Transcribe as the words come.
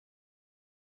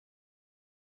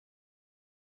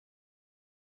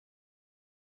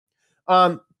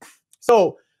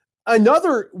So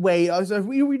another way,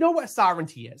 we know what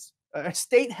sovereignty is. A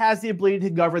state has the ability to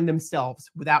govern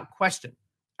themselves without question.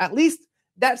 At least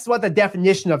that's what the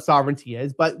definition of sovereignty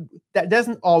is, but that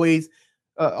doesn't always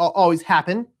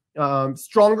happen.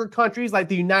 Stronger countries like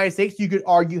the United States, you could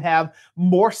argue, have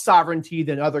more sovereignty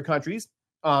than other countries.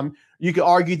 You could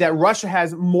argue that Russia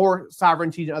has more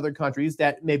sovereignty than other countries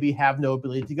that maybe have no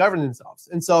ability to govern themselves.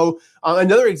 And so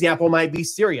another example might be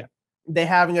Syria. They're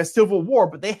having a civil war,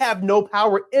 but they have no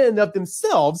power in and of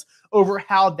themselves over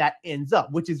how that ends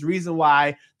up, which is the reason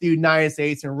why the United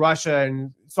States and Russia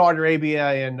and Saudi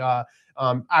Arabia and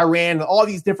Iran and all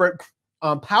these different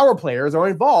power players are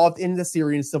involved in the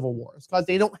Syrian civil wars, because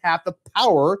they don't have the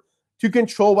power to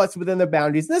control what's within their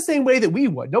boundaries in the same way that we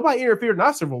would. Nobody interfered in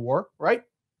our civil war, right?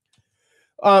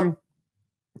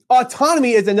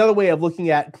 Autonomy is another way of looking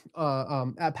at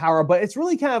power, but it's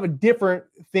really kind of a different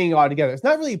thing altogether. It's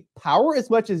not really power as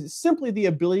much as simply the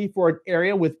ability for an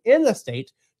area within the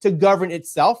state to govern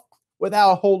itself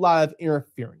without a whole lot of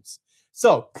interference.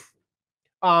 So,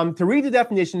 to read the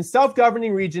definition,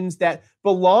 self-governing regions that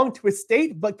belong to a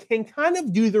state but can kind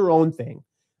of do their own thing.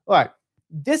 All right,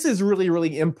 this is really,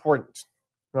 really important.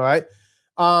 All right,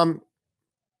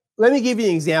 let me give you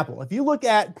an example. If you look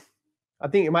at, I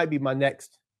think it might be my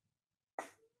next.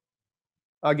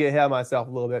 I'll get ahead of myself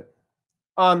a little bit.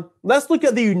 Let's look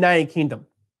at the United Kingdom.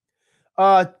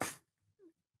 The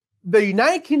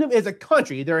United Kingdom is a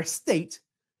country. They're a state,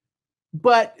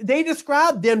 but they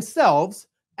describe themselves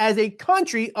as a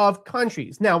country of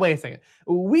countries. Now, wait a second.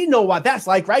 We know what that's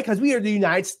like, right? Because we are the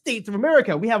United States of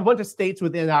America. We have a bunch of states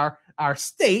within our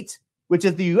state, which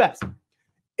is the U.S.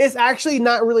 It's actually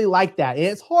not really like that. And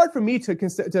it's hard for me to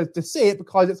say it,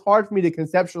 because it's hard for me to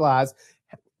conceptualize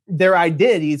their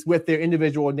identities with their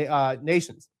individual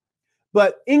nations.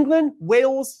 But England,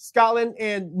 Wales, Scotland,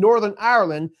 and Northern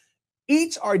Ireland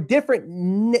each are different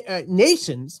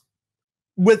nations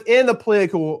within the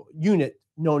political unit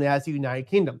known as the United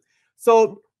Kingdom.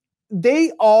 So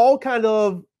they all kind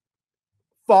of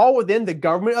fall within the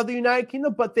government of the United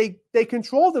Kingdom, but they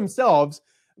control themselves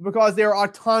because they're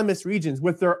autonomous regions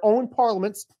with their own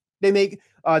parliaments. They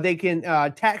can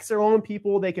tax their own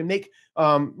people. They can make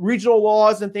regional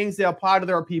laws and things that apply to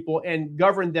their people and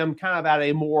govern them kind of at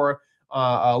a more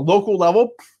local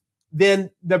level than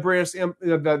the British,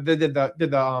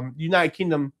 the United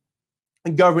Kingdom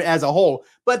government as a whole.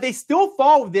 But they still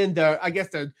fall within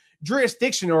the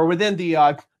jurisdiction or within the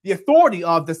authority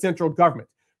of the central government.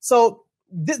 So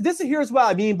here's what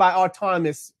I mean by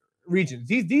autonomous regions.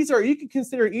 These are, you can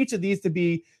consider each of these to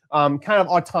be kind of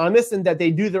autonomous in that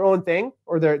they do their own thing,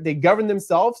 or they govern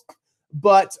themselves,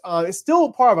 but it's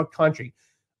still part of a country.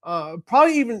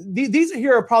 Probably even these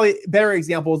here are probably better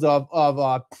examples of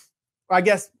I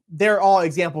guess they're all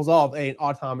examples of an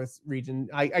autonomous region.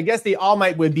 I guess they all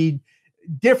would be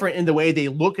different in the way they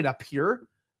look and appear.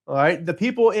 All right, the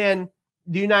people in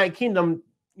the United Kingdom,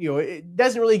 it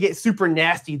doesn't really get super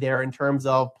nasty there in terms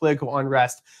of political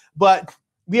unrest, but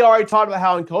we already talked about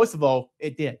how in Kosovo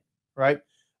it did, right?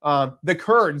 The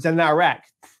Kurds in Iraq,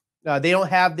 they don't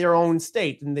have their own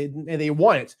state, and they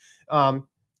want it.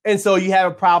 And so you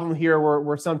have a problem here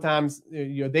where sometimes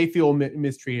they feel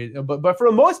mistreated. But for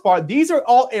the most part, these are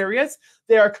all areas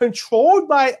that are controlled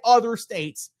by other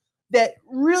states that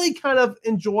really kind of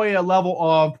enjoy a level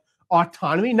of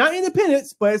autonomy, not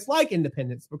independence, but it's like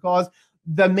independence, because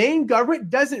the main government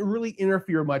doesn't really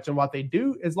interfere much in what they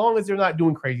do as long as they're not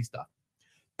doing crazy stuff.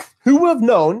 Who would have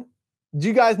known? Do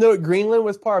you guys know that Greenland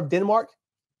was part of Denmark?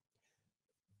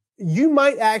 You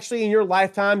might actually in your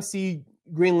lifetime see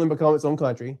Greenland become its own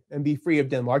country and be free of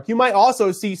Denmark. You might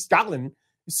also see Scotland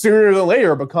sooner than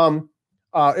later become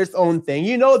its own thing.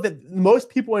 You know that most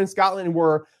people in Scotland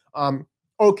were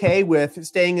okay with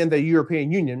staying in the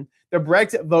European Union. The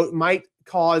Brexit vote might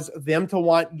cause them to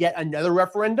want yet another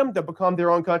referendum to become their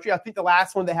own country. I think the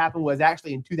last one that happened was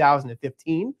actually in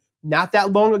 2015. Not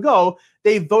that long ago,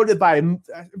 they voted by a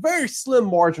very slim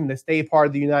margin to stay part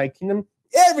of the United Kingdom.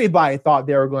 Everybody thought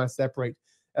they were going to separate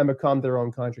and become their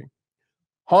own country.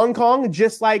 Hong Kong,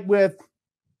 just like with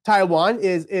Taiwan,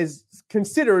 is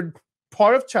considered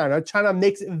part of China. China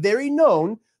makes it very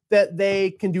known that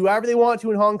they can do whatever they want to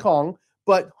in Hong Kong,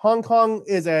 but Hong Kong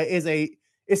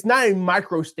it's not a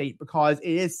micro state because it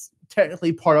is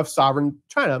technically part of sovereign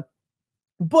China,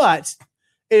 but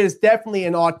it is definitely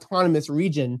an autonomous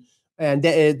region, and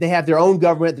they have their own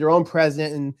government, their own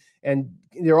president, and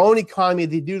their own economy.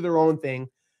 They do their own thing.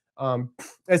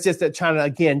 It's just that China,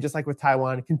 again, just like with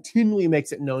Taiwan, continually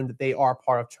makes it known that they are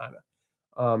part of China.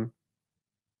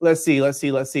 Let's see.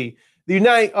 The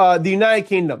United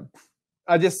Kingdom.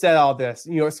 I just said all this.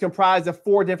 You know, it's comprised of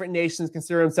 4 different nations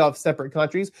consider themselves separate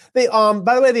countries. They,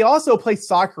 by the way, they also play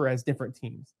soccer as different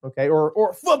teams, okay,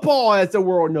 or football as the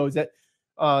world knows it.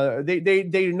 They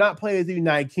do not play as the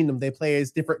United Kingdom. They play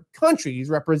as different countries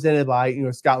represented by, you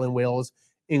know, Scotland, Wales,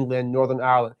 England, Northern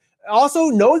Ireland. Also,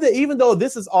 know that even though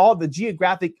this is all the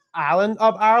geographic island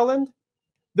of Ireland,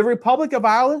 the Republic of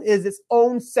Ireland is its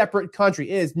own separate country.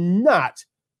 It is not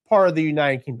part of the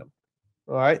United Kingdom.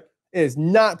 All right, it is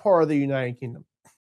not part of the United Kingdom.